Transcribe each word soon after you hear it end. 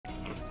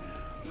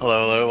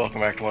Hello,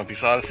 welcome back to One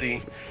Piece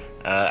Odyssey.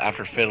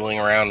 After fiddling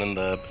around in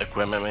the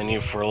equipment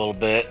menu for a little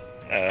bit,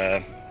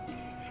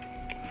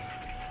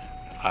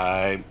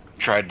 I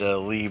tried to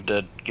leave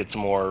to get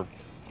some more,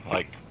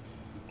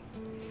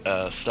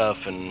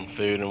 stuff and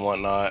food and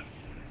whatnot.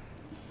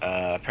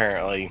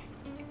 Apparently,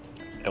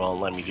 it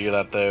won't let me do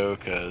that though,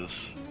 because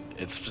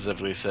it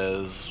specifically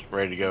says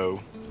ready to go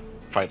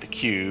fight the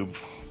cube.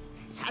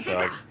 So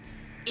I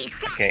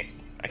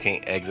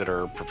can't exit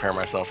or prepare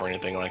myself or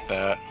anything like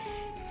that.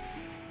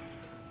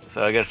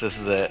 So I guess this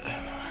is it.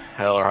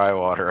 Hell or high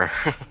water.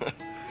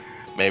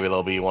 Maybe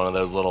there'll be one of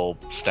those little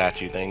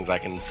statue things I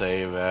can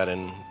save at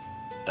and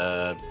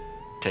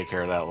take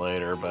care of that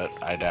later, but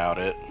I doubt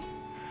it.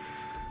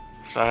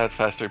 So I had to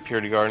pass through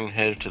Purity Garden,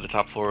 head to the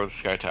top floor of the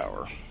Sky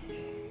Tower.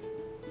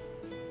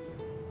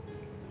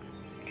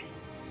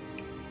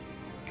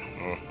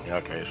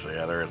 Okay, so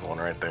yeah, there is one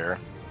right there.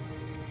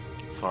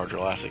 It's large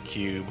elastic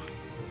cube.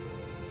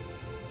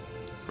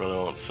 Really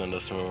won't send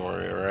us to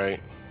Memoria, right?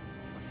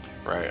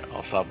 Right,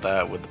 I'll stop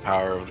that with the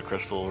power of the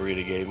crystal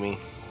Rita gave me.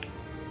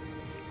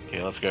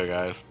 Okay, let's go,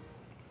 guys.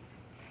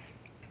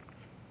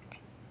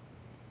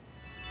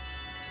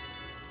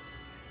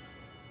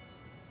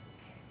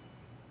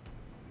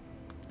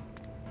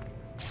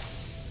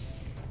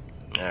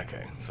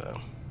 Okay, so...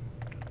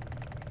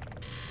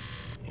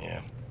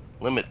 yeah.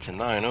 Limit to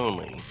 9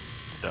 only.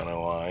 Don't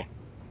know why.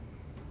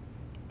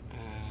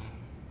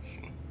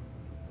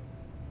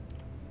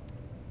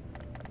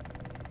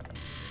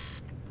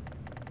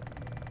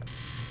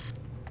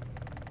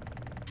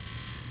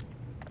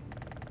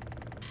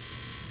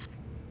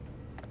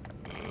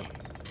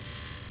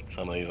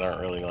 Some of these aren't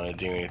really going to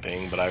do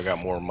anything, but I've got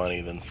more money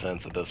than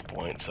sense at this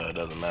point, so it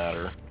doesn't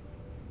matter.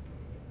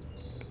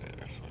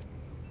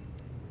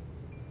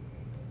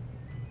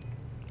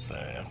 So,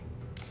 yeah.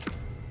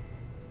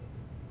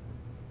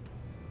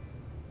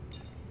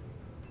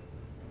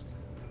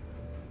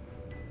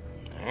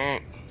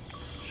 Alright.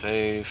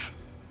 Save.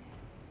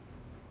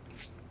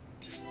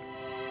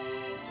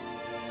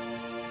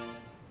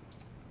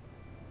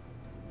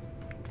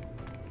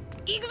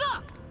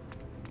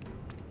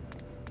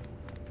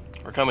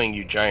 We're coming,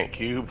 you giant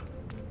cube.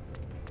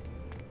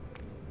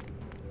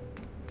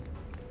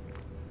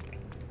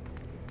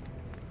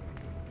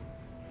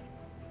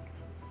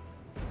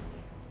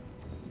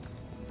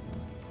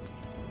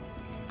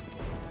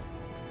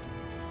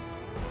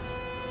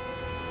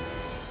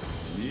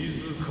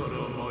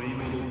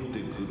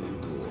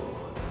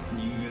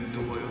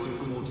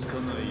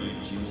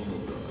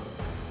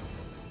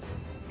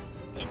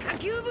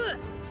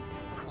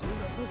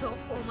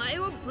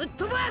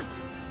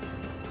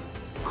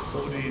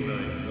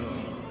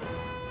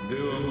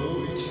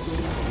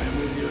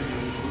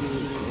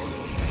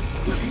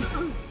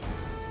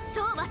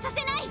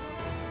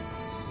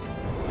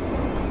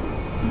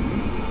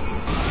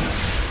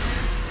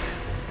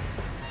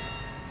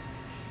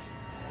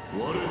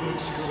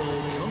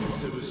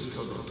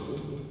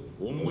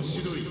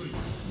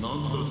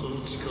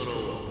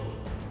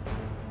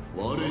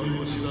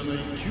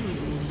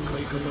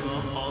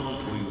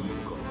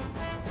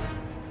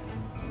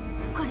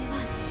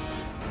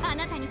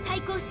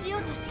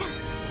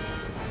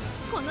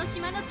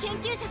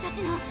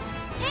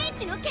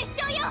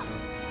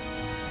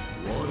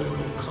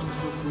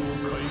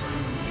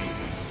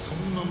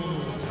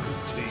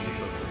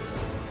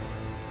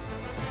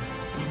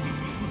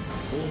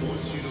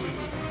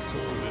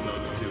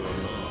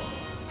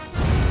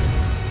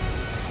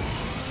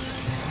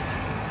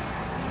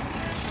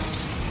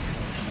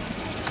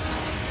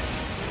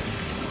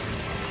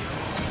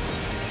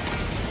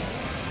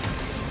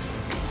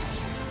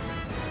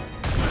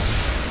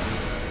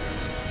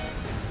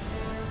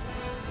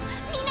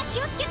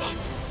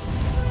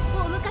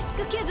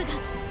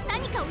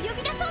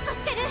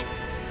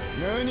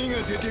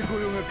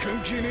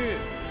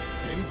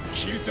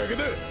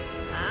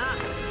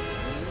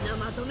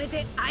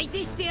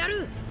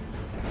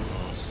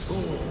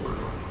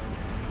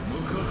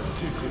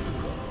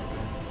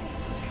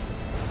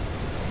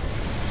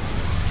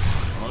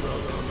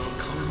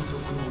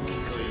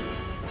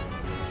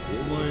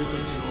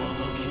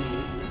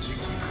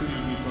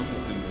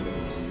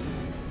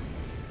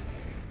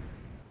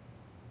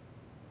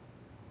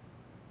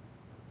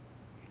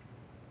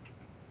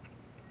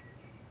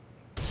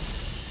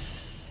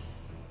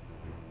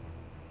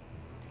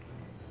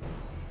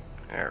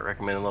 Alright,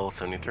 recommended level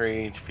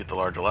 73, defeat the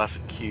large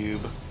elastic cube.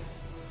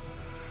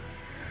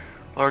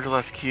 Large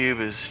elastic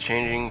cube is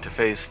changing to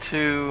phase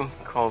 2,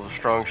 calls a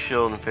strong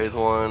shield in phase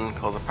 1,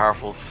 calls a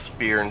powerful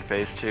spear in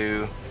phase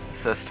 2,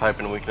 assess type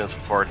and weakness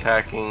before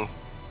attacking.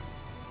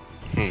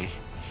 The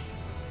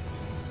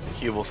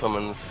cube will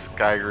summon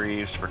Sky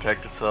Greaves to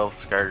protect itself.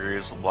 Sky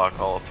Greaves will block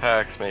all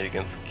attacks made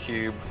against the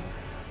cube.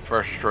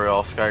 First, destroy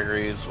all Sky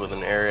Greaves with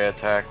an area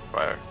attack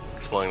by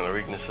exploiting their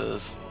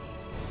weaknesses.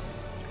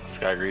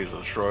 Sky Greaves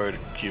are destroyed.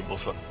 The cube will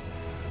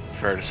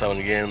prepare to summon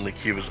again. The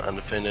cube is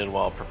undefended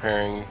while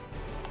preparing,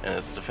 and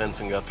its defense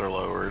and guts are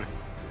lowered.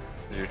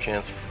 There's your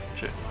chance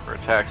for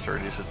attacks to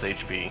reduce its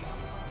HP.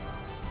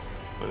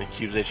 When the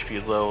cube's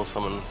HP is low,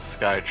 summon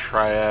Sky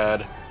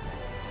Triad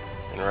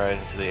and rise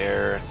into the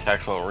air.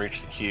 Attacks won't reach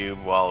the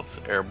cube while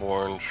it's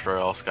airborne. Destroy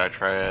all Sky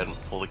Triad and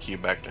pull the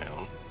cube back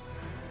down.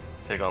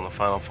 Take on the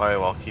final fight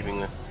while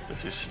keeping this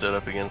who stood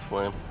up against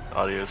Limp.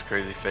 Audio's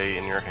crazy fate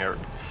in your hearts.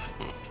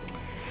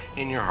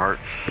 In your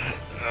hearts.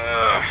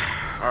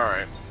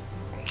 Alright.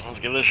 Let's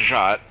give this a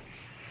shot.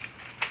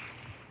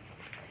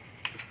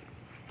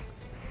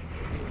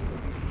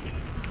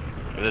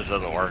 If this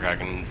doesn't work, I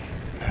can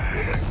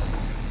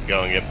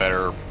go and get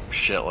better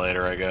shit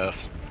later, I guess.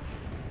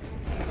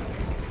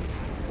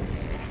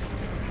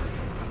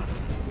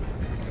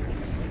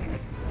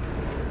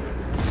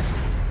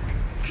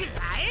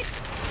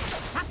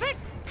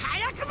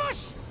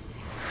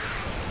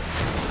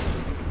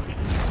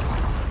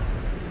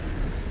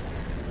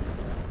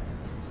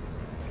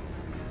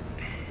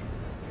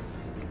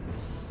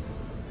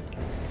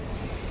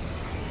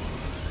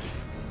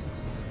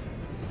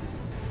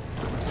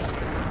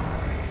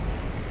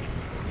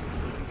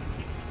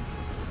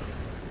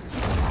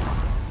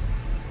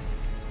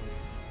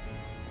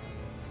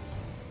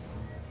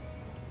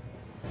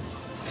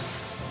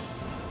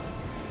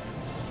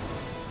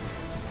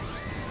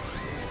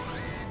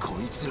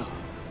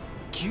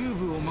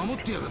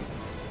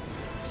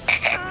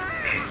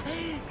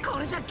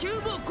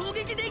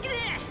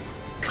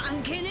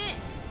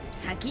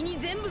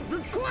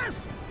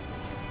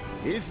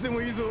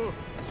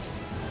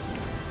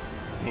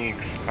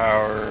 Sneaks,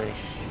 powers.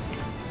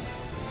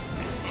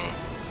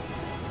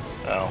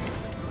 Well,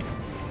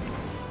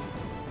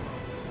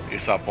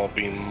 Usopp won't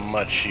be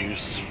much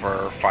use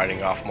for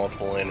fighting off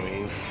multiple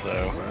enemies,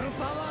 so.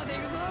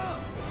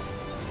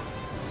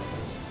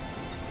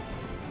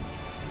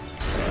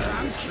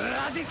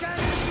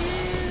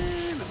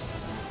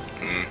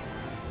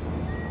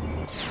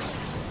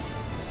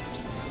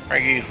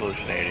 Frankie's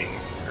hallucinating.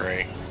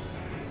 Great.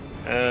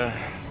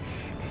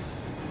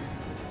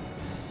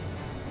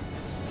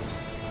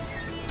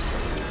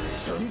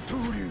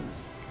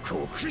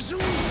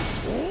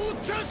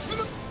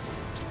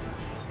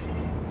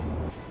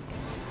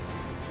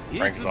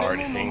 Frank's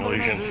already seeing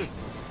illusions.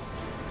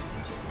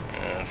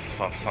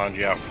 Swap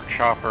Sanji out for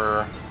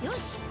Chopper.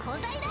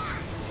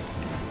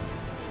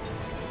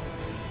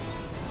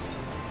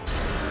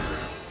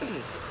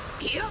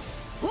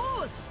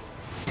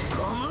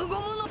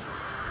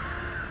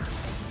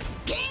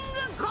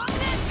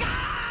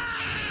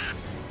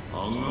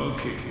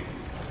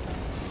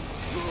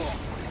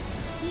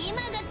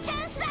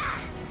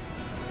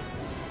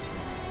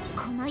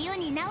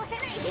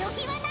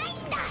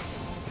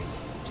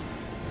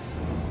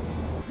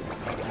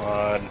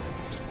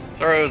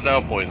 Zoro is now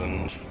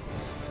poisoned.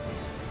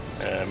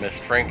 Miss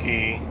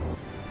Frankie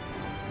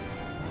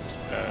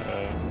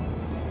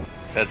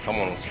said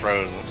someone was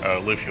frozen. Oh,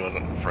 Luffy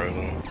wasn't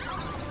frozen.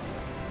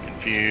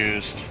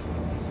 Confused.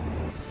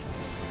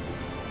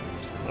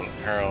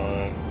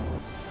 Parallel.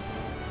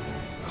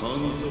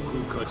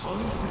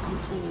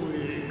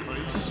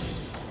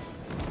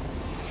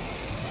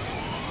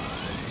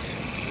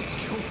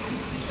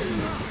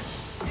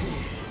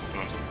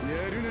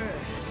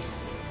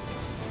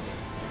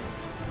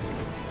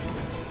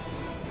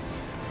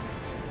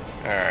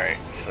 Alright,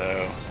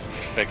 so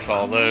let's fix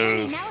all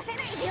those.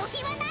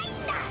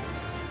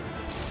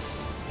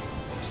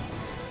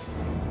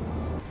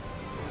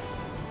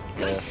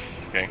 Yes,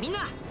 okay.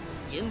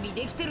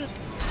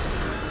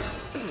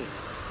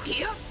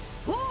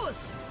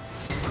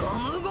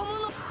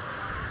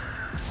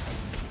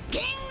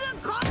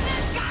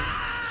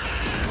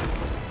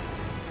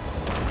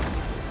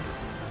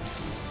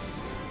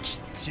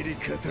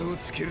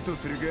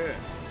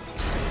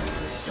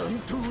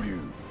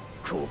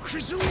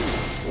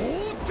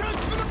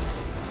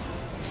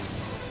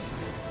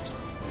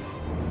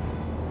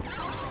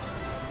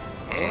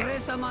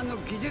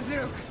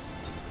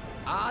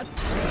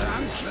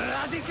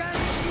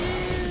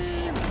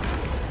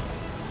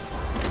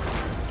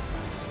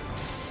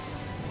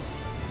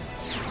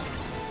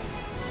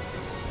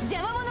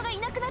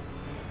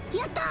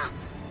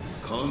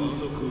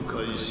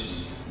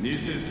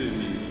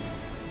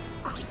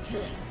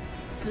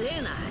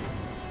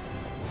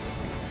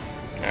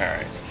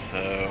 Alright,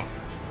 so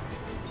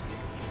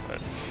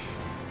let's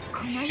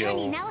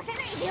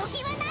kill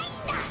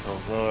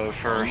Zoro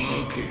first.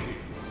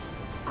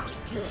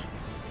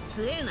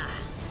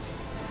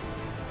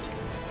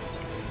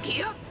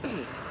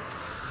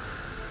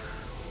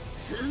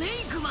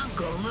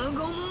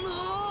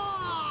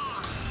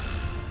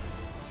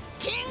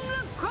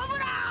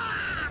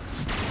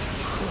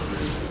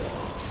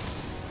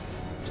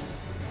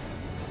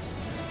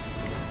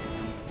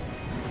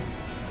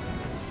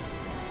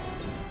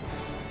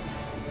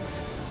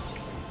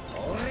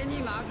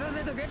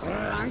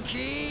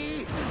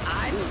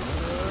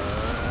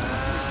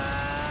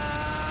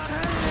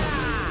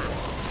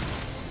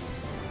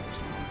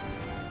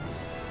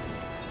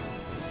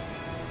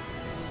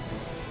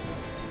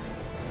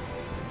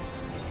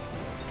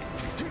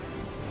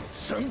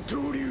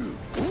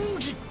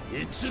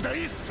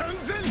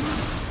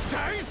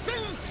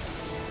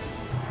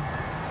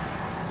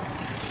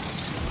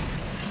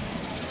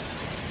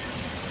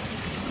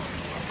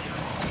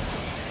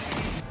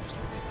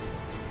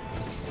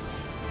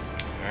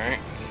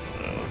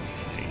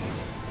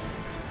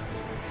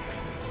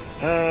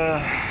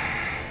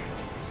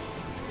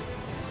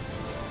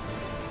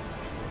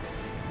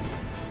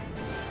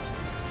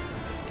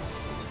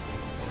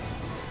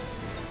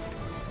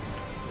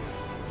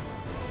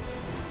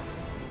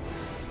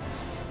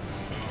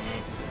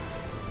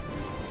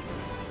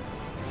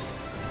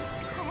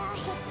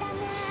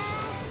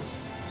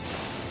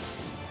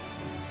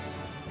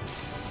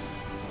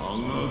 こ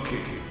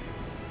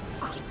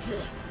い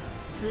つ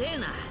強え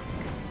な。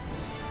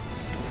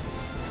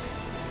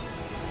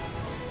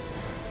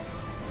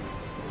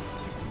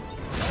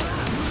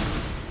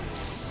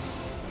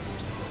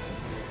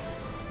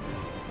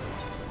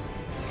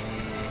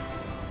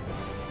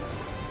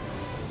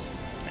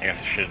I guess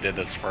I should have did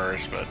this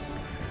first, but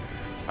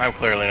I'm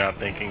clearly not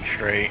thinking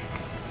straight.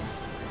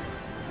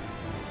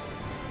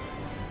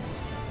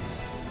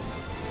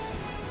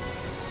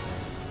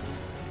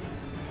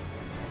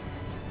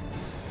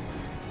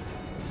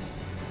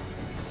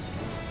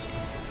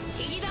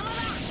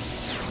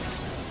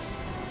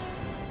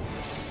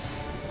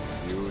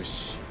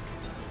 Yoshi,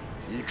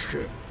 行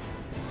くか。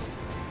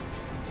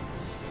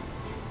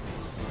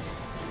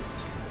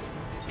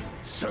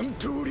三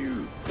刀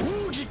流奥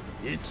義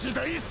一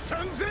大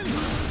三千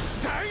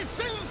大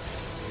戦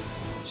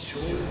召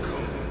喚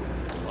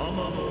天の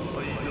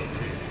灰立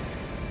て。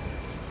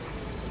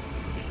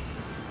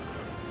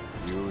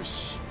よ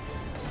し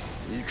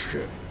行く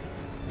か。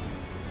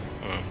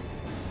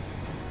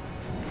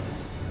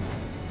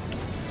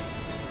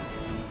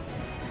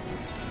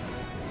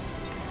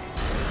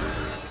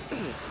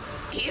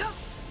いや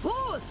フォ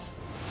ース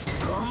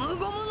ゴム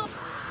ゴムの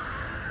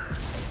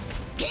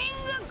キン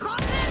グコン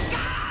デンサー。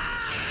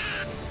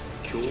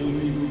興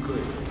味深い。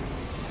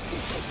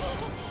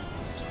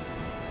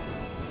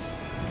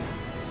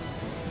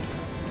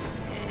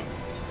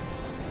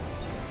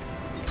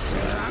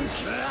ランク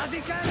ラデ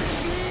ィカルビ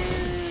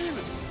ーム。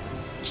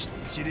きっ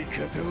ちり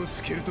型を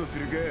つけるとす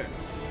るが、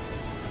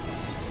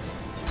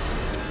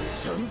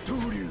三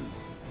刀流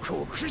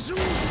極上大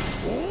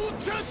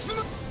達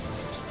の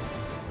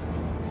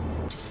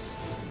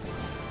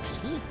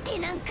ビビって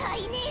なんか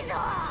いねえぞ。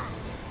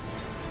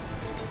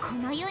こ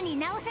の世に治せ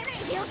ない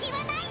病気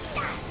はないん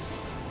だ。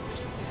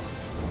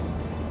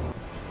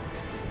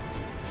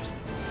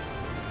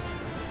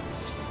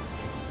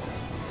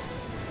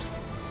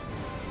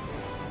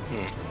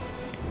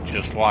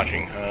Just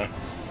watching, huh?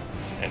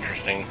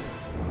 Interesting.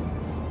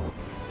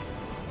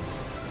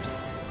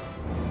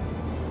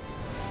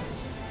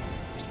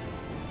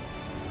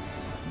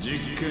 実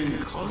験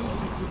関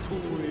節投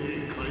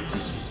影開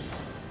始。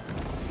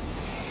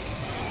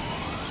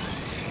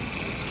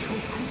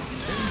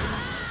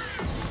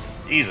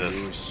Jesus.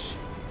 よし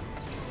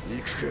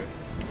行くか。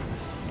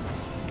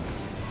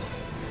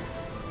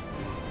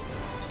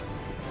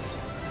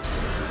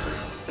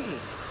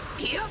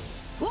いや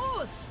フォ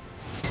ース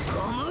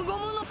ゴムゴ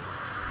ムの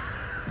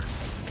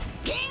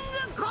キン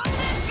グコンデン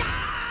サ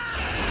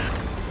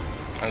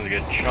ー。 That was a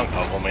good chunk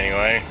of them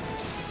anyway.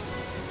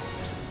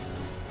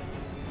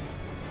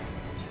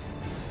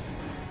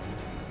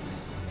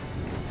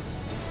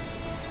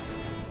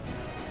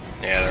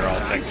 Yeah, they're all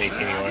technique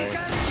anyway.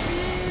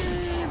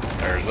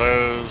 There's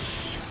those.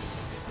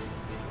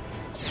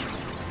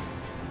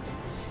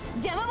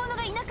 邪魔者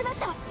がいなくなっ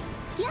たわ。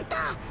やっ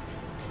た。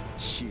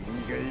切り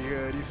がい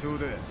がありそう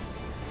だ。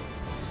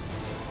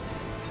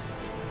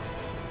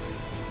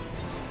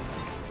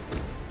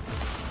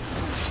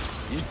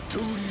一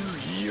刀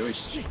流よ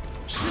し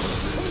出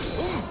奔。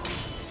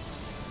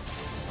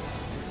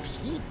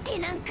ビビって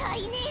なんか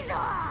いねえぞ。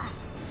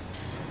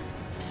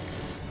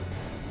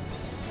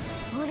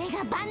俺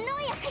が万能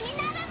薬に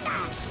なるんだ。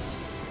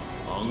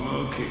あ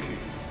がけ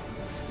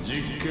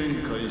実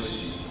験開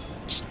始。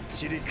きっ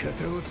ちり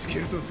型をつけ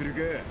るとするか。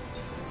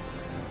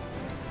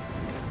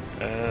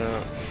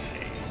Let's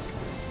see.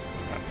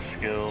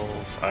 Skills,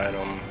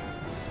 item.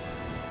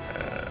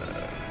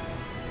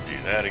 Do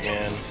that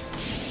again.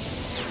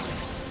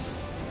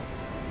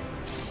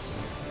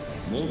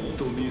 もっ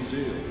と見せ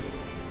よ。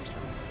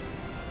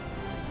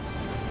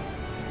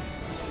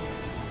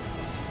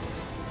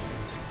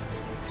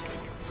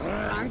フ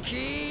ランキ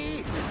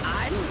ー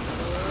アイム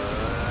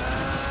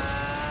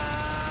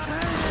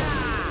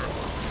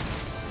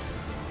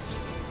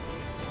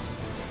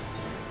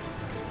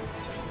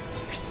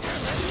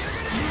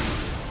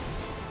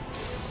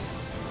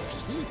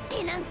ビビっ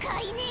てなん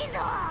かいねえぞ。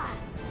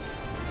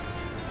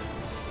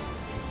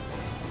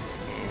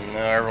No,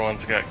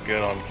 everyone's got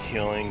good on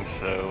healing,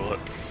 so let's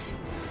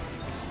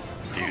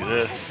do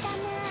this.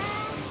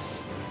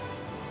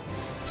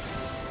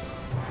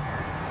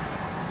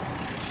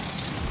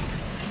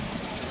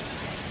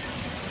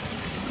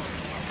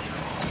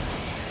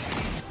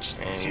 きっ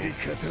ちり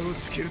型を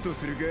つけると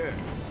するか。不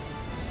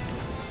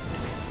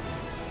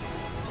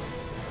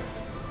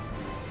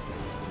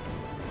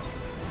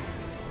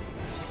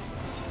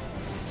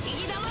思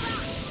議玉だ。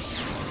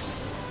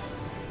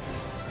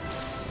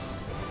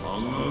あ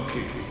がけ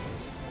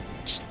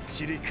きっ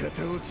ちり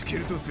型をつけ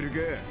るとするか。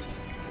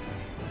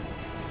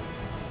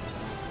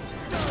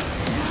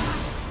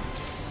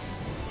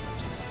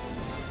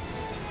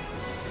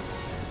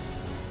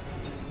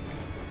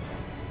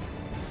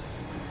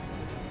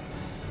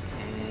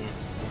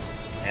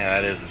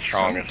Yeah, that is the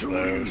strongest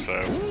though,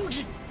 so.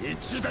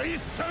 一大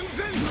三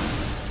千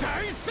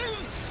大戦。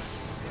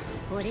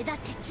俺だっ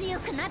て強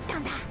くなった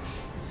んだ。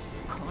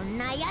こん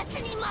なやつ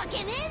に負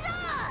けねえぞ。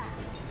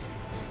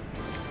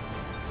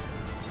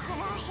腹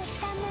減っ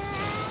たな。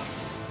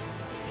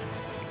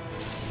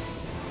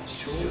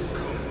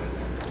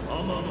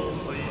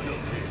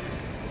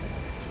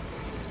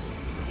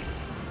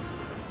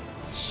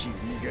知り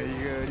がい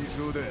があり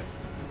そうだ。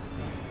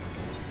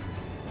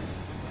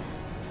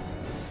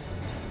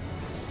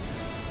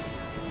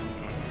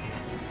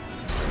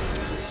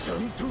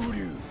三刀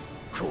流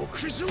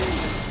極上大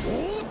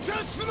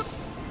達の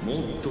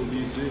もっと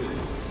見せよ。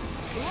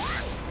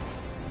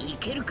い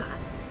けるか。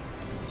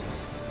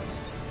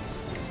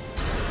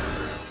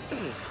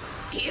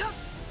いや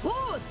フォ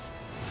ース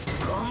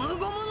ゴム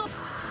ゴムの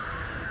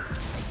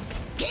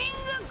キン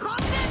グコン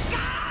デスか。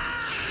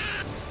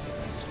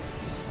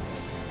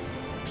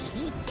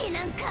ビビって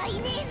なんかいね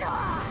えぞ。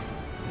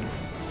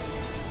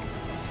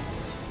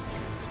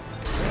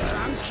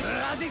ランク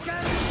ラディカ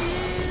ルビ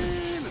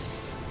ーム。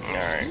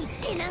Alright. ビビっ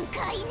てなん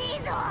かいね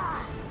えぞ。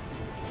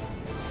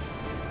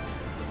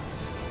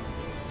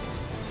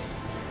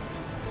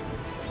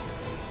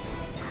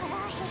腹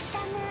減った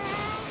な。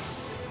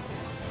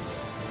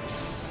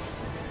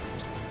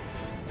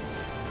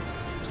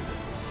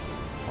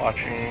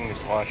Watching,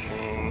 just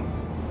watching.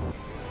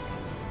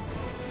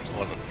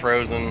 Wasn't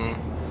frozen.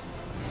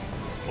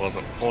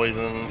 Wasn't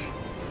poisoned.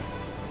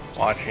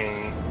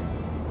 Watching.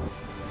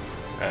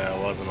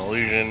 Wasn't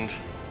illusioned.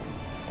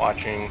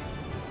 Watching.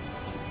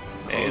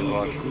 And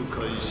watching.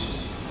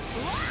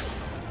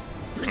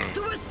 ぶっ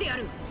飛ばしてや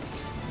る。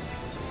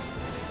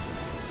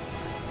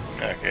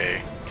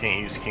 Okay,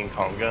 can't use King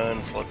Kong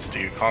guns. Let's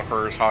do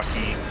Conqueror's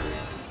Hockey.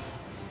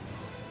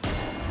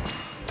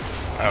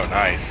 Oh,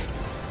 nice.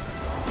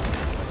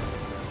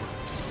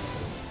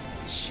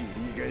 知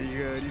りがい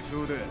があり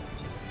そうだ。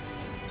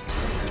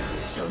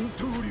三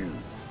刀流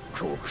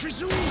極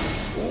上大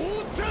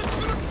達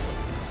の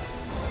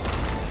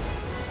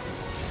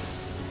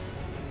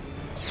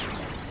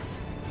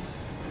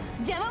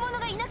邪魔者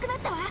がいなくなっ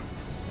たわ。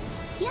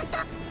やっ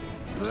た。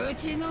ぶ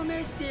ちの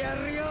めしてや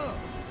るよ。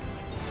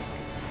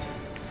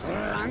フ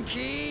ランキ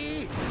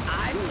ー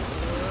アイム。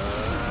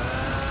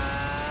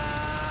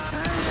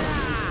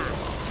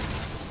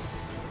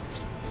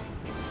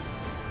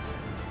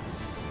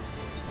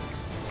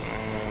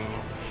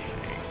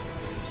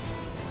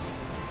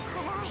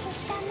腹減っ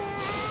たな。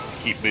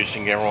 Keep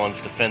boosting everyone's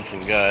defense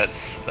and guts.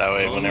 That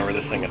way, whenever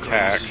this thing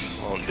attacks,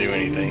 it won't do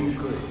anything.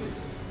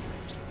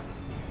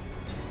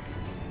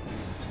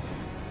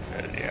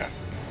 Yeah.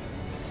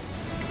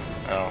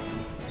 Oh.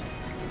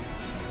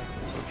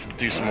 Let's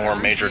do some more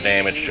major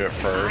damage to it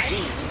first.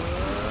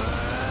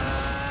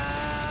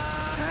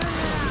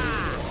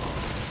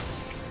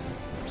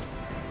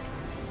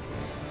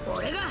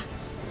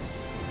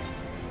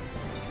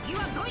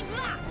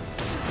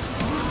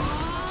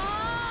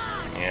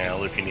 Yeah,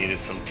 Luffy needed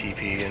some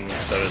TP and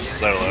so does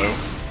Solo.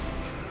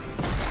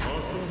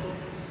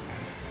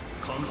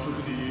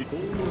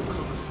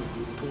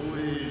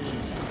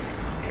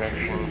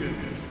 Projection.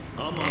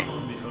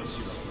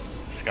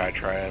 Sky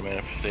Triad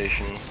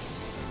manifestation.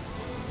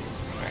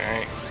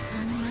 Alright.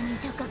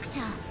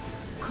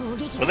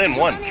 Within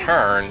one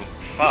turn?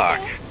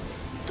 Fuck.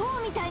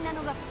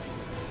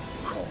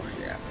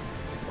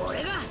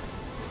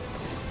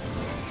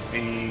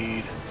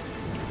 Speed.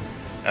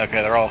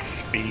 Okay, they're all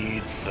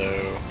speed,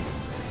 so...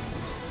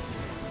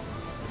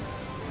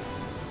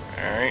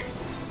 Alright.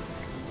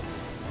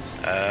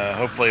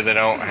 Hopefully they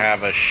don't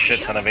have a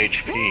shit ton of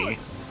HP.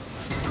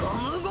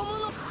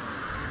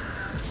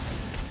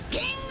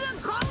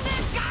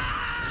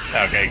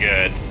 Okay,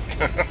 good.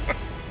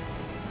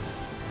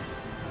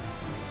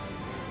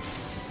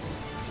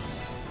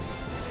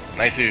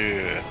 Nice. お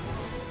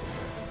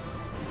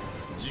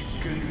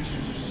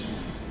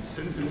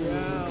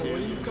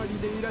怒り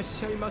でいらっ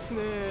しゃいます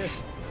ね。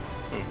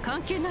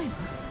関係ないわ。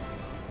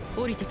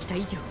降りてきた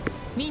以上、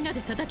みんな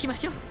で叩きま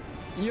しょ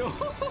う。よ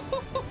ほほ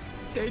ほほ、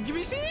手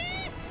厳しい。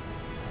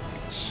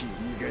知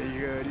りがい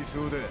があり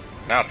そうだ。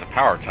 Now it's a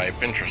power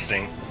type.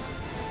 Interesting.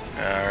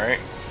 Alright,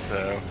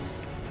 so...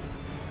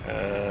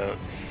 let's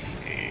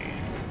see...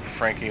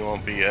 Frankie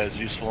won't be as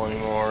useful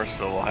anymore,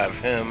 so we'll have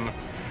him...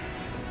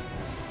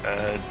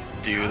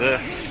 do this.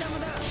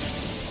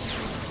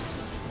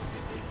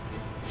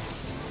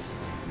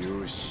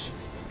 よし、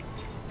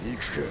行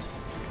くか。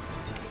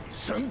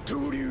三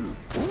刀流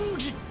奥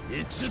義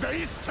一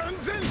大三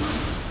千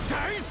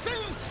大戦。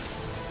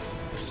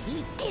ビビ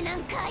ってな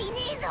んかいね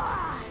えぞ。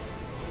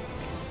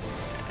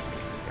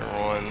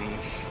 Everyone's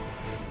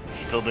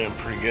still doing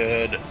pretty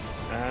good.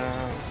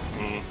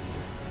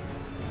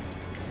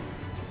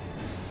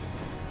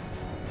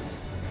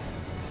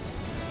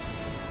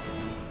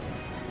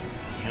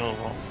 Heal.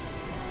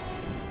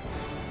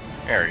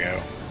 There we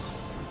go.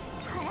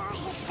 腹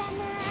減ったな。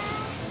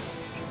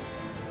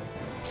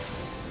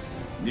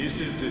見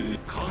せずに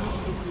観測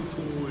投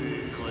影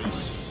開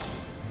始。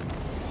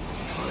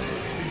耐え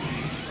て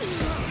い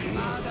る。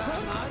ま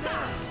だ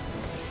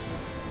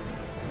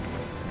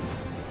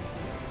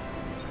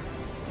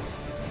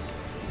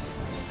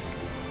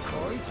こ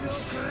いつを食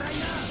らいな。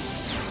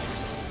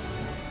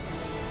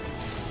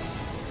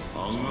あ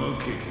が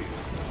け。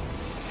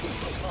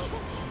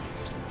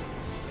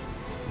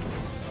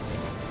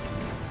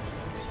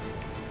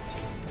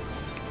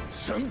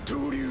三三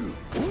刀流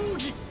奥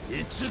義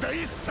一大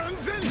三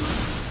千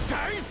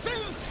大戦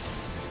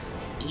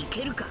い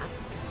けるか。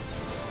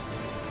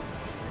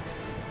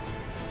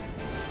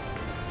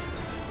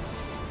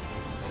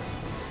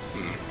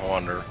I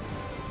wonder.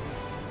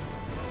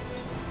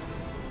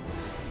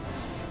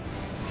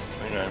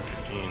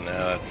 29.15.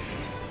 That's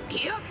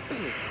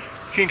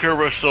King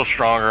Cobra's still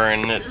stronger,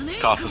 and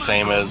it costs the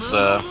same as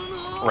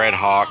Red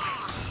Hawk,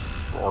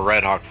 or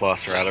Red Hawk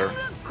Plus rather.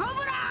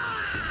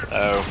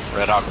 Oh,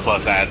 Red Hawk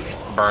Plus adds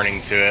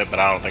burning to it, but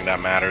I don't think that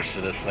matters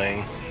to this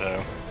thing.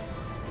 So.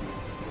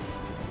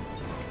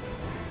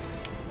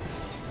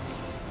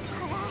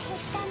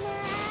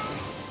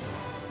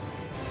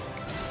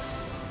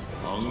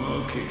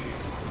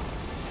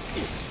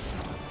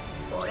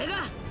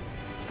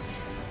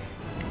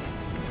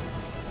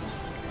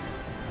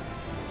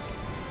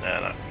 Nah,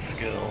 not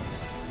skill.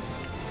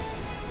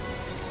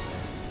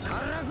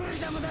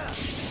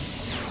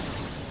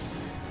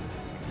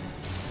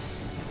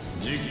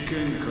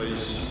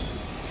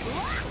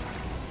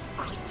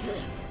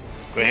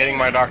 Quit hitting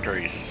my doctor,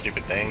 you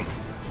stupid thing.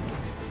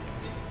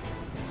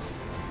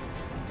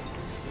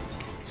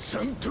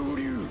 三刀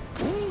流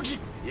奥義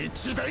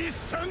一大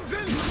三千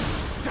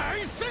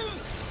大戦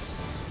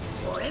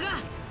俺が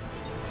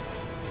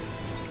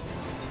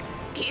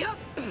キヨッ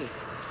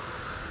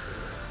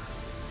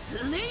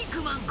スネー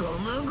クマンゴ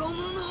ムゴム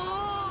の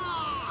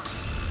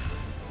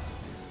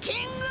キン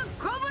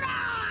グコブラ。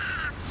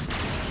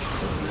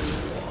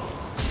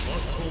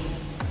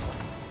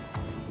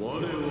我は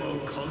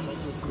観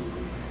測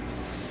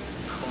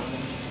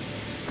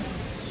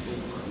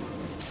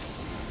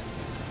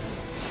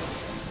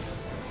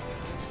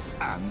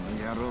あの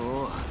野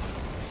郎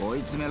追い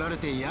詰められ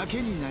てやけ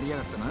になりや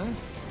がったな。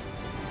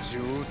上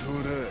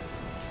等だ。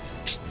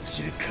きっ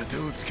ちり型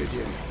をつけて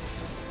や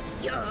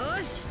る。よ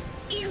ーし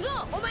行くぞ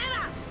お前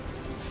ら。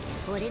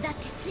俺だっ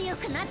て強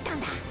くなったん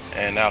だ。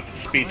 And now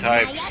it's speed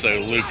type, so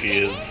Luffy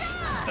is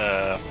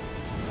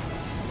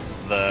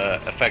the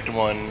effective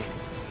one.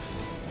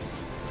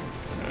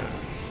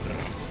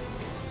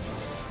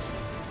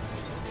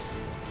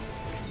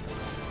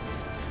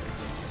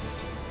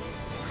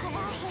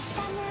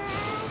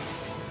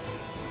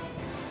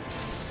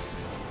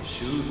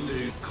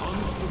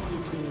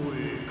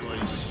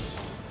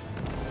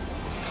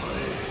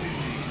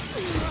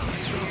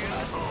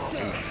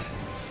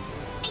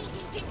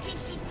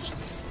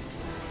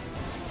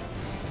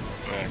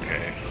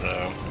 Okay, so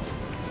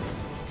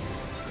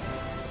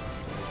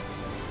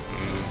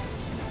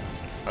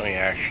let me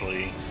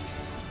actually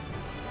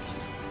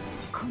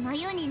この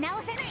世に治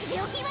せない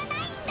病気はない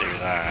ん do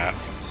だ。 that.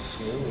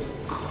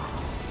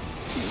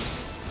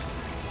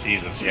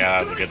 Jesus, yeah,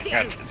 that's a good thing I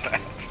did that.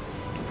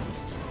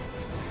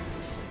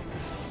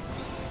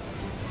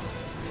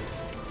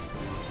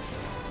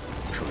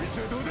 こいつ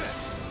はどうだ。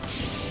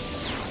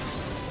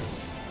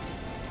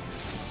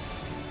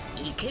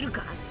いける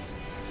か。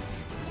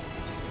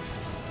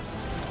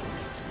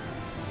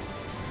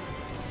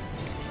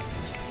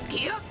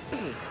キヨッ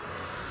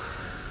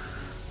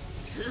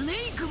スネ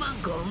ークマ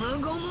ンゴム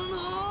ゴムの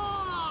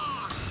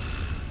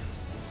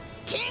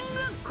キン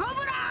グコ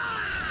ブラ。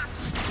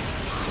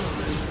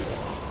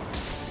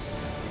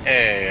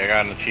 Hey, I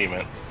got an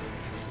achievement.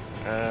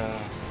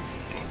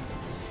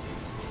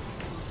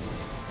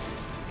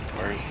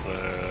 Where's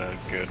the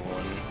good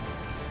one?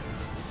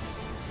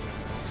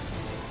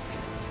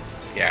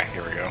 Yeah,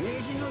 here we go.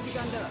 飯の時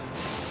間だ。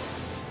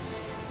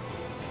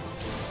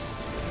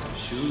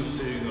修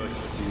正が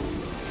必要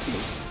だ。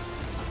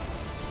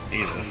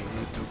 Jesus. こんな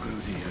ところ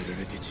でやら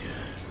れてちゃ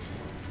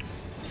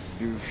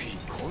ルフィ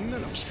こんな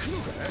の聞く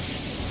のか。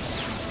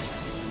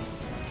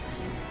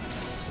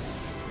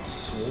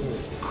そう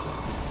か。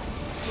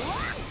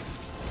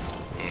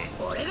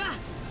俺が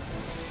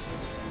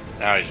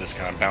Now he's just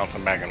kind of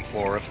bouncing back and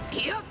forth.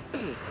 キヨッ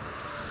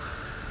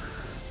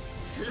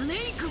スネ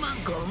ークマ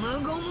ンゴ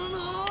ムゴムの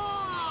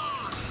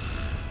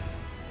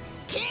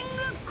キング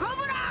コ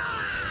ブラ。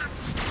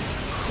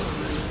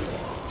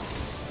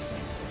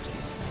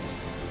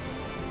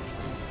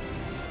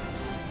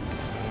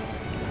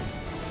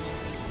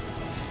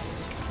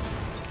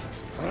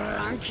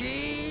 ランキ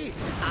ー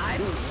アイ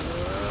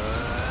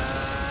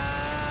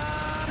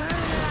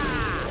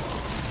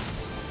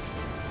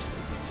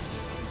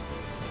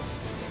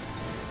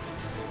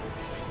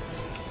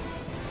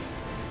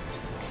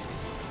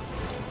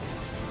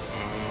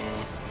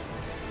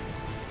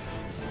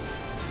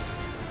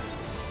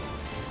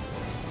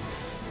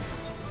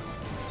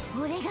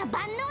俺が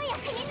万能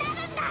薬にな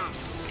るんだ。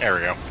 There we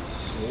go.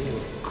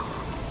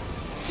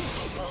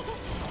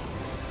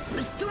 ぶ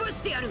っ飛ば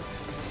してやる。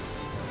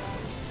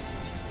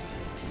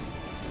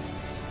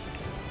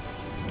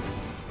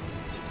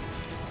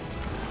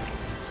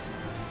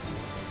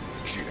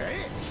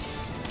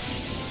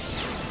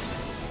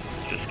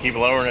 Just keep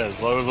lowering it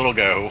as low as it'll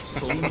go.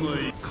 損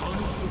害観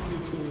測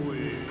投影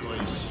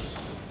開始。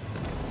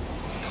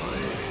耐え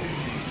て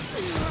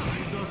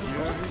いざす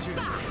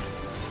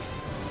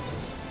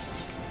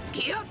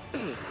キヨッ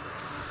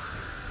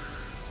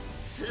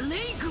スネー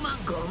クマ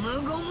ンゴ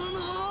ムゴムの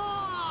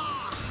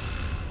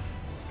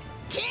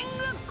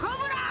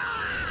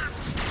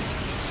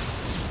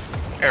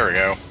There we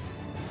go.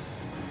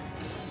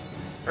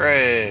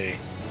 Hooray!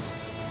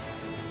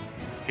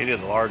 He did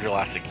a large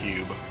elastic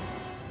cube.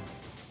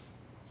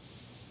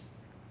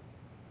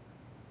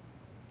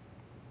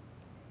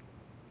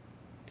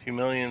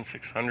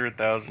 $2,600,000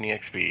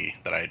 EXP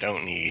that I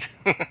don't need.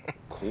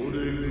 これが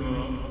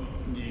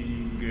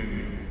人間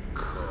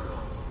か。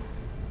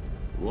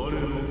我の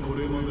こ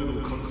れまで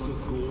の観測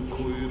を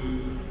超える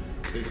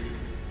結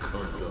果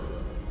だ。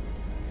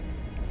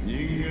人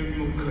間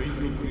の海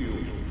賊よ。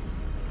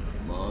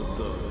まだ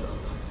だ。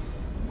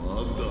ま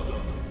だだ。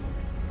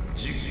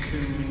実験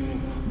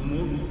をも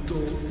っと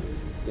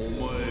お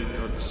前た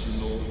ち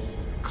の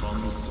観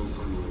測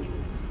を。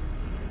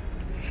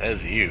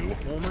Says you.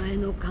 お前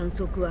の観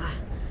測は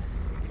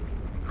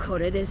こ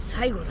れで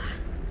最後だ。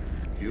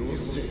よ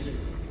せ。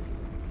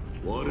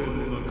我の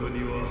中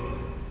には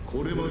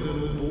これまでの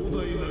膨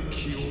大な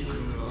記憶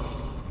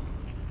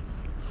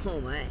が。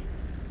お前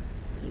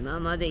今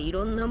までい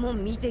ろんなも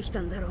ん見てきた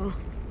んだろう。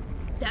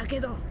だけ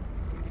ど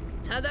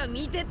ただ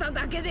見てた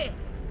だけで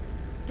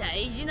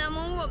大事な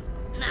もんを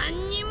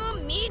何にも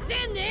見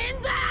てねえ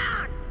んだ。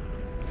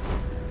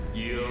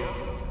いや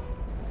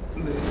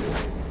ね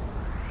え。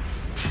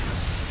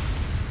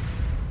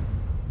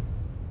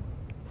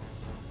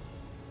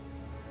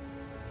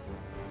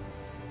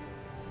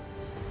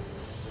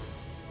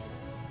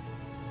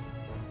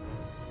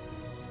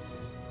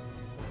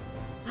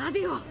ア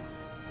ディオ、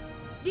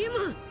リ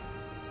ム、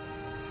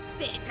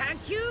デカ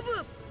キュー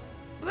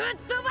ブぶっ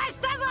飛ばし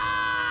たぞ。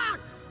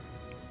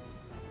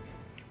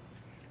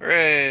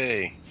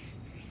 Hooray!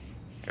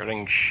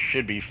 Everything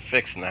should be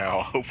fixed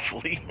now,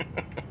 hopefully.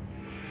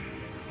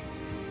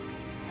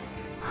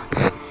 こ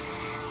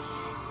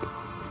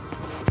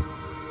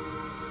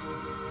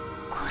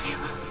れ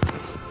は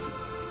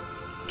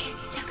決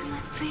着が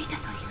ついたとい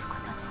うこ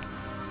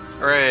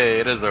と。 Hooray!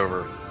 It is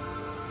over.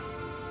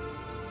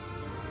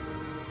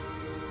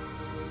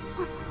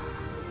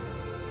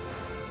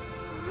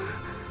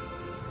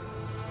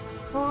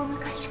 大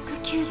昔ク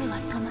キューブは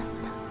止まった。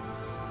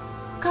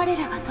彼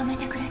らが止め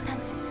てくれたんだ。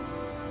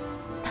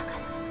だから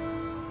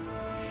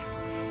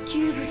キ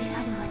ューブで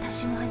ある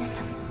私もあな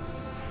たも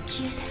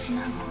消えてし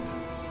まうわ。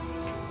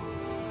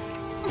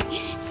ご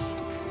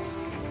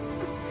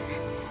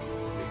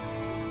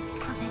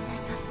めんな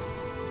さい。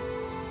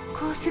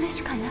こうする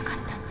しかなかっ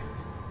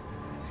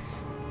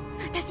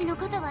た。私の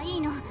ことはい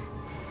いの。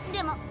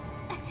でも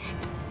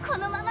こ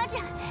のままじ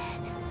ゃ。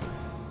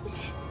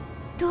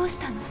どうし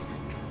たの？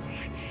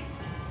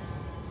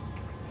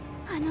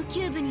あのキ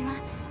ューブには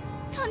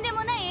とんで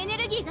もないエネ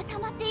ルギーが溜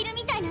まっている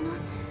みたいなの。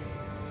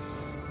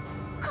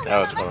この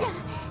ままじゃ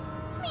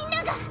みん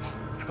なが。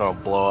 It's gonna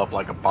blow up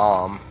like a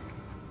bomb. ルフ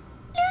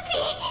ィ。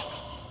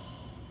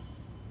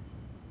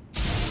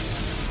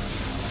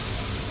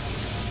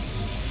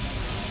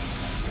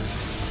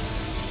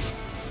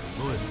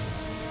おい、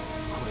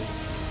これ。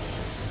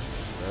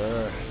あ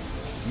あ、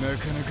な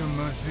かなかま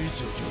ずい状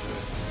況だ。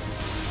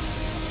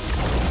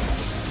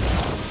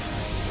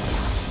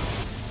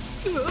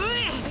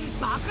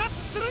爆発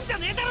するんじゃ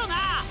ねえだろう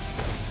な。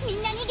み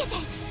んな逃げて。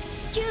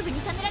キューブ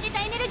に溜められた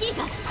エネルギー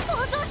が暴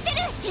走してる。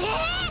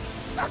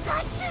爆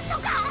発すんの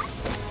か。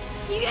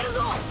逃げる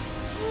ぞ。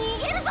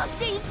逃げるぞっ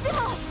て言っても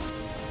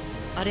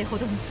あれほ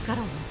どの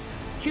力を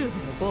キューブ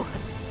の暴発、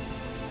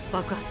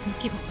爆発の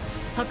規模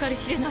計り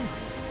知れないわ。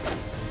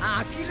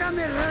諦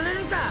められ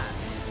るか。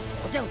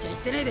おちゃおちゃ言っ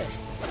てねえで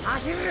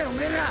走れよお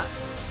めえら。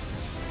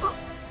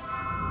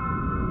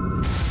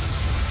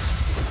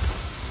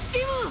リ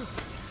ム。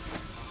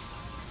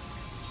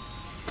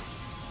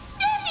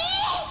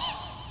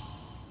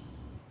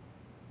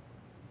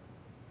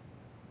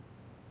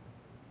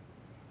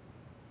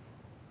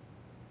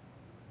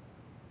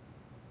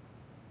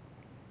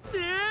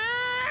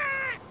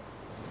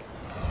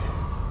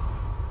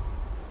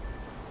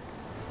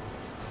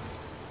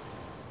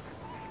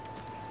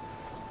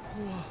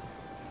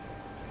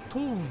塔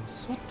の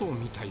外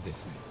みたいで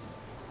すね。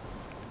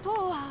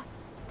塔は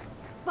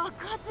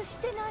爆発し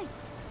てない。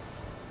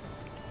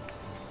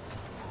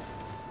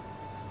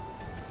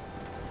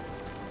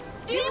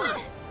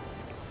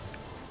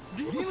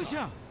リムち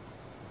ゃん。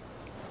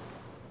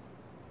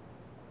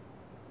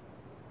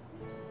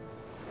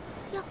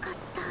よかっ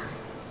た。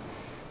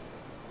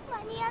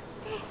間に合って。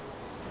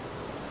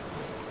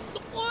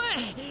お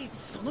い、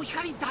その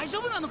光大丈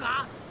夫なの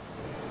か。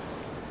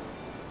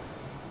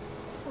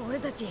俺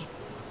たち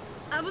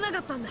危なか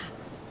ったんだ。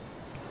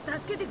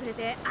助けてくれ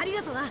てあり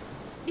がとな、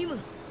リム。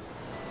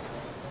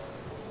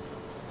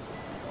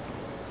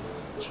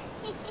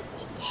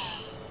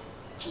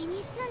気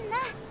にすんな。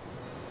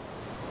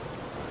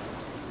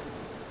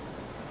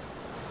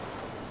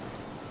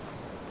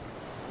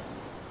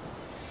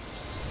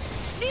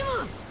リム。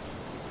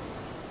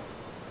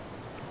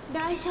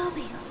大丈夫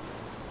よ。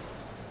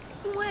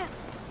お前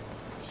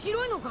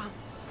白いのか。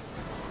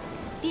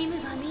リ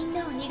ムがみん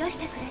なを逃がし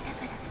てくれた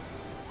から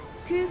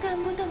空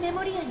間ごとメ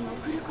モリアに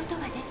送ること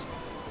ができた。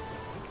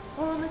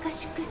大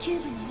昔クキュー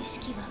ブの意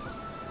識は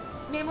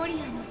メモリア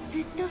のず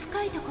っと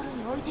深いところ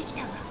に置いてき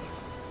たわ。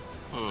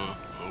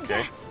Hmm, じゃ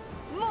okay. あ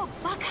もう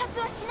爆発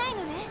はしない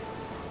のね。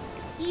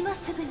今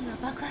すぐには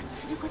爆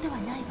発することは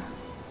ないわ。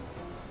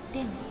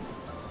でも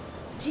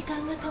時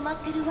間が止まっ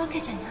てるわけ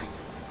じゃない。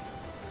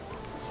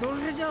そ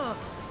れじゃあ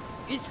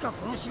いつか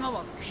この島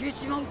は消え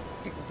ちまうっ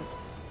てこ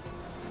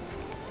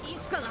と？い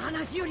つかの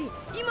話より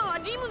今は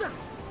リムだ。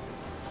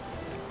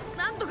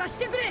なんとかし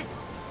てくれ。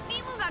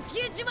リムが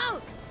消えちま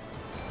う。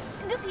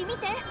ルフィ見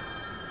て、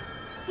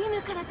リ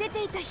ムから出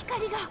ていた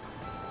光が。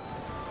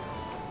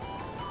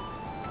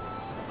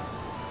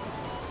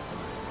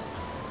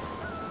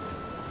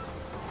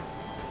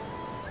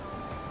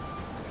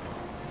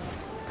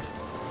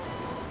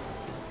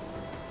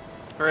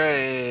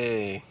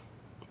Hooray!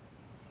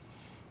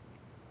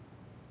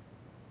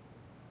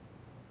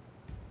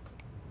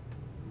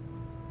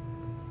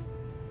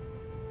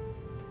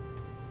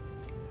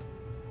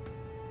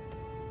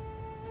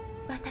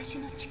 私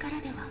の力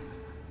では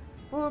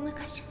大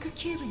昔ク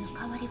キューブの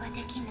代わりは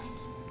できない。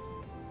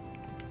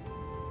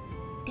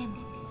でも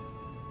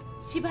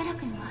しばら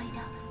くの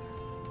間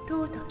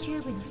塔とキュ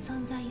ーブの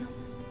存在を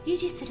維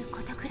持する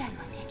ことくらいは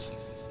できる。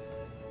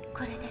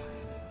これで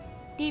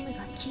リムが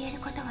消える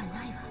ことはな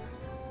いわ。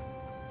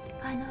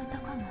あの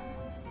男が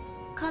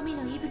神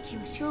の息吹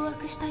を掌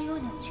握したよ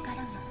うな力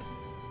が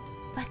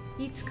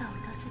いつか訪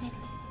れる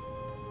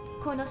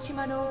この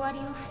島の終わり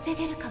を防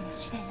げるかも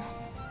しれない。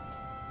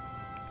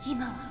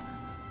今は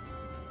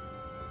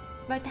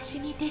私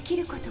にでき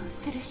ることを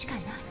するしかな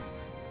い。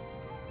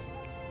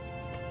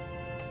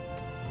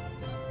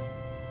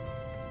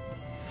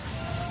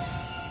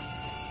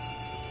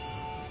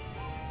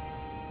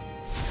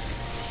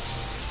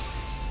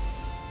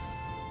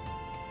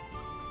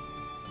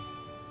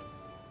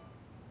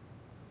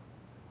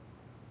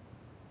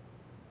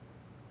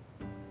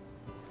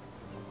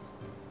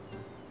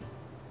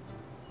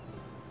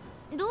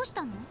どうし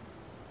たの？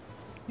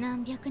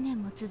何百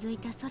年も続い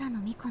た空の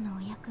巫女の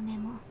お役目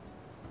も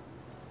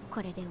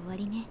これで終わ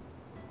りね。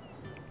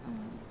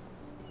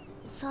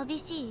寂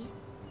しい？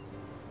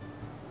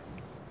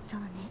そ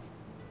うね、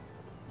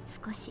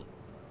少し。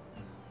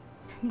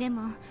で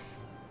も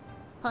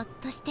ほっ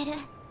としてる。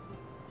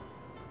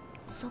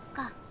そっ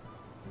か。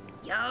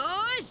よ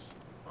ーし、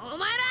お前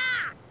ら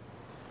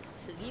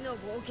次の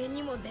冒険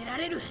にも出ら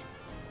れる。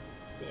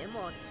で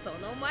もそ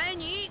の前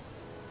に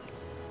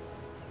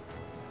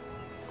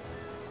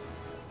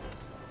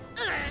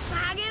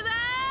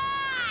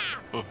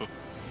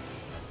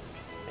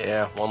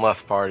Yeah, one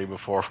last party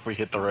before we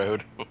hit the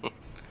road.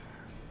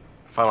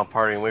 Final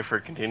party and wait for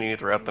it to continue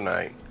throughout the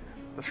night.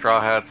 The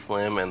Straw Hats,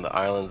 Slim, and the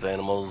island's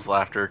animals'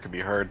 laughter could be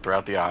heard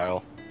throughout the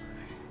isle.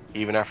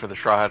 Even after the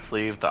Straw Hats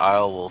leave, the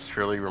isle will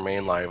surely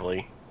remain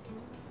lively.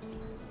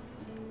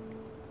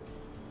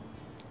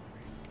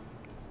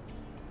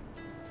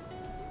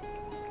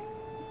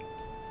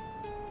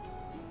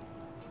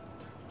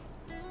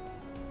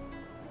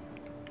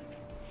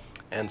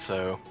 And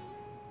so,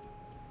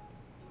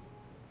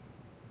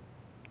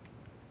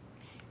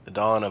 the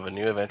dawn of a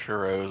new adventure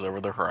rose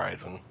over the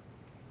horizon.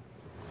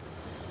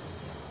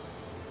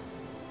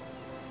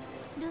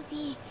 ルフ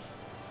ィ、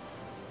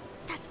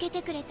助け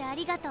てくれてあ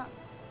りがとう。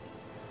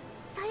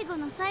最後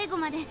の最後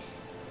まで迷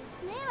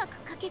惑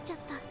かけちゃっ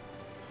た。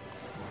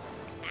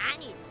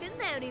何言ってん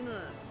だよリム。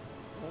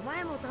お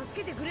前も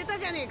助けてくれた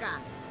じゃねえ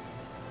か。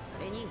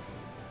それに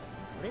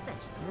俺た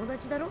ち友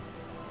達だろ。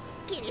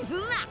気にす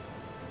んな。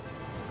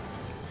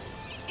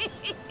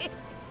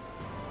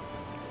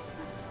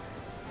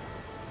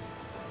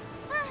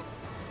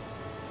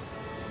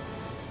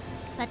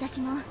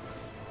私も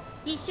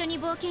一緒に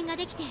冒険が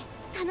できて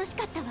楽し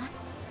かったわ。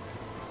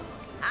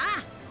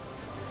あ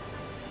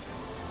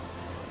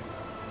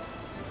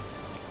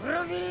あ、ル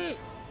フィ、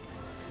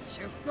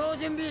出航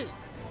準備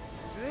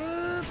ス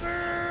ー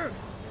プ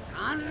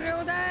完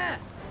了だ。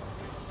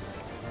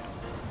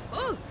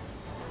おう、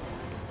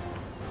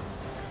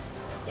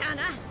じゃあ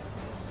な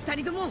二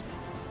人とも。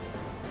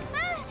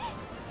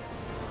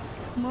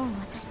もう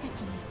私た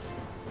ちに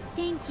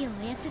天気を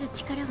操る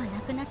力はな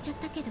くなっちゃっ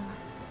たけど、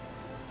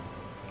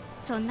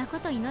そんなこ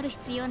と祈る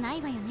必要な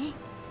いわよね。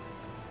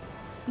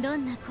ど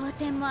んな荒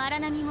天も荒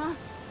波も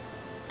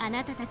あ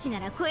なたたちな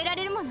ら越えら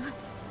れるもの。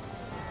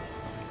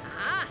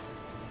あ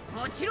あ、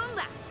もちろん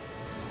だ。よ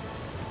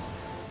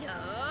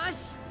ー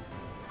し、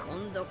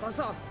今度こ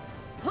そ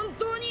本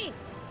当に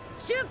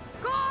出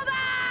航だ。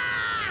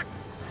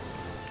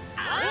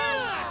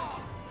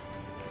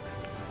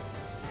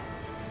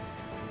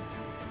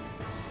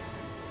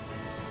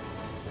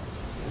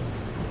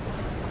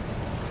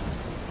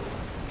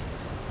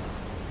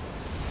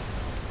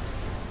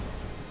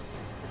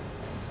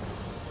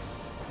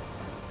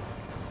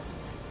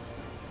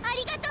あ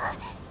りがとう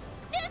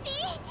ルフィ、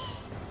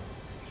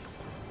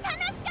楽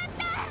しかっ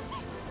た。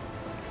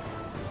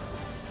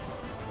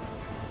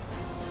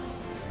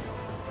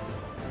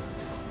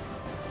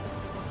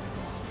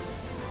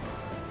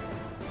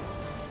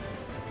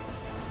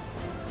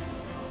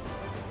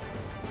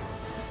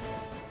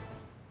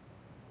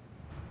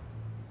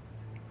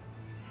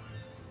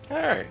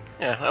Alright,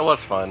 yeah, that was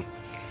fun.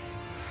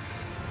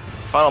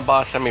 Final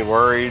boss had me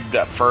worried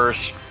at first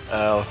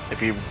if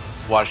he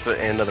watched the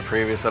end of the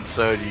previous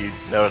episode, you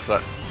notice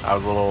that I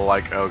was a little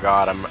like, oh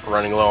god, I'm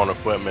running low on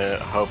equipment,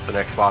 hope the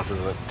next boss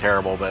isn't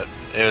terrible, but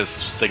it was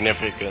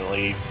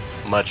significantly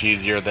much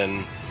easier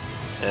than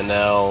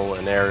Enel,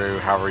 Eneru,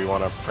 however you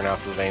want to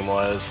pronounce his name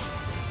was.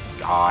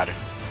 God.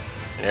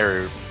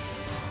 Enel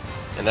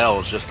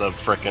was just a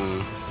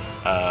frickin'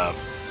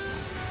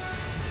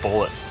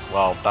 bullet.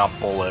 Well, not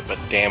bullet, but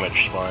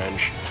damage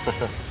sponge.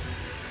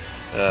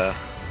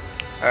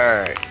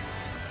 Alright.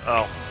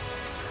 Well,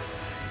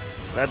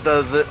 that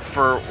does it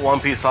for One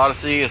Piece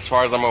Odyssey. As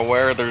far as I'm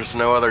aware, there's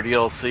no other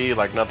DLC.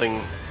 Like,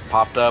 nothing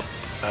popped up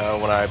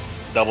when I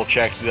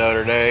double-checked the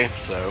other day,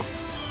 so...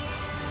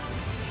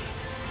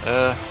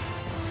 yeah,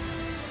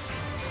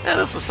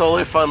 this was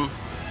totally a fun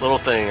little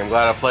thing. I'm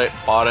glad I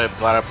bought it,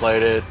 glad I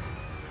played it,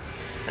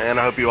 and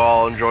I hope you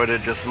all enjoyed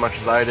it just as much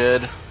as I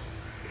did.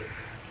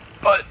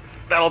 But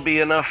that'll be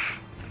enough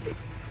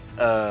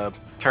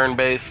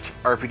turn-based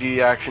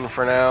RPG action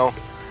for now,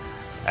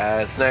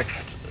 as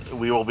next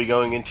we will be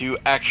going into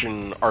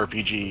action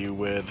RPG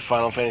with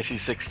Final Fantasy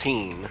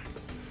 16.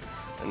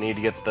 I need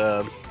to get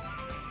the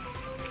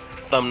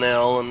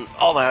thumbnail and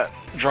all that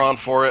drawn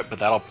for it, but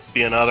that'll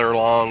be another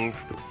long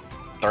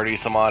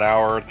 30-some-odd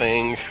hour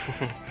thing.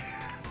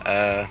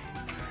 I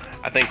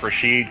think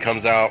Rashid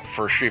comes out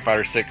for Street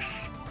Fighter 6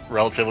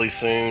 relatively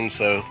soon,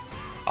 so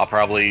I'll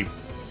probably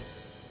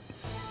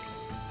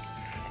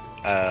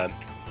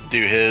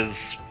do his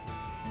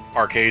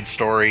arcade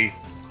story.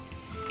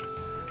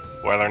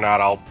 Whether or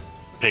not I'll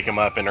pick him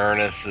up in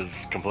earnest is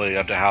completely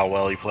up to how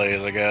well he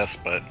plays, I guess,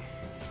 but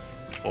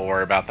we'll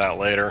worry about that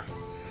later.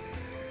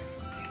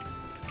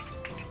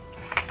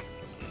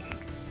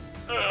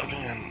 Oh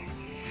man,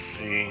 let's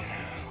see.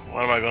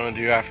 What am I going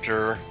to do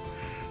after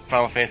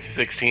Final Fantasy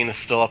 16 is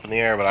still up in the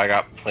air, but I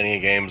got plenty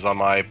of games on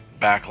my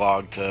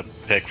backlog to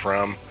pick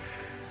from.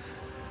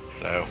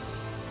 So,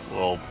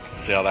 we'll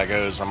see how that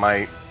goes. I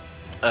might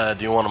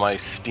do one of my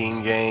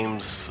Steam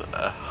games,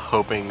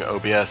 hoping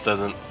OBS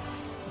doesn't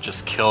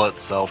just kill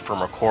itself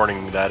from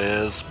recording, that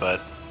is,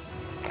 but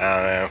I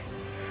don't know.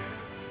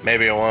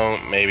 Maybe it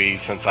won't. Maybe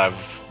since I've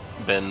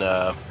been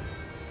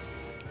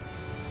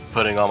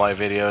putting all my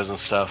videos and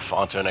stuff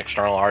onto an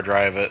external hard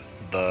drive,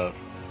 the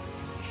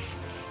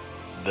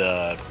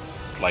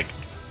like,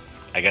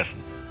 I guess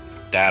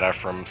data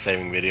from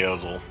saving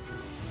videos will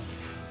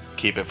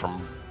keep it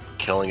from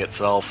killing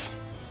itself,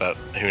 but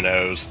who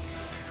knows.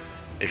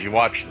 If you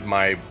watched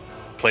my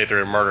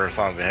playthrough of Murder of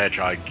Sonic the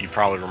Hedgehog, you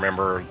probably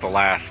remember the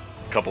last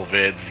couple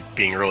vids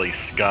being really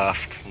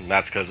scuffed, and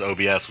that's because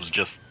OBS was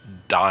just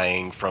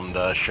dying from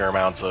the sheer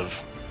amounts of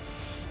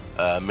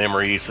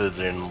memory usage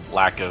and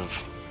lack of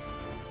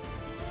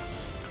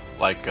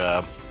like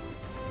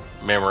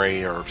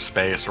memory or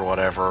space or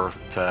whatever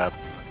to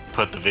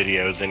put the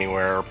videos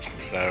anywhere.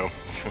 So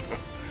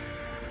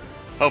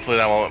hopefully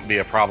that won't be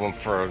a problem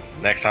for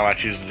next time I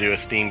choose to do a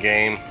Steam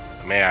game.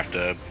 I may have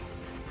to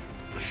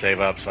save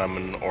up some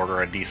and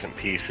order a decent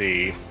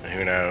PC,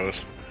 who knows.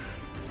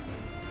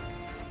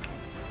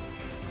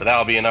 But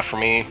that'll be enough for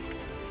me.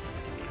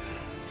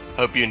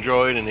 Hope you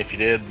enjoyed, and if you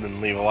did,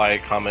 then leave a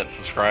like, comment,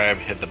 subscribe,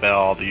 hit the bell,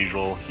 all the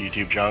usual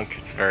YouTube junk.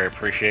 It's very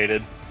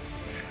appreciated.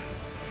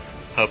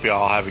 Hope you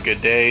all have a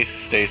good day,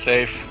 stay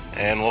safe,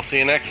 and we'll see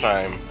you next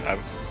time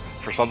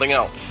for something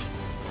else.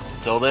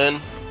 Till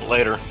then,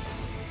 later.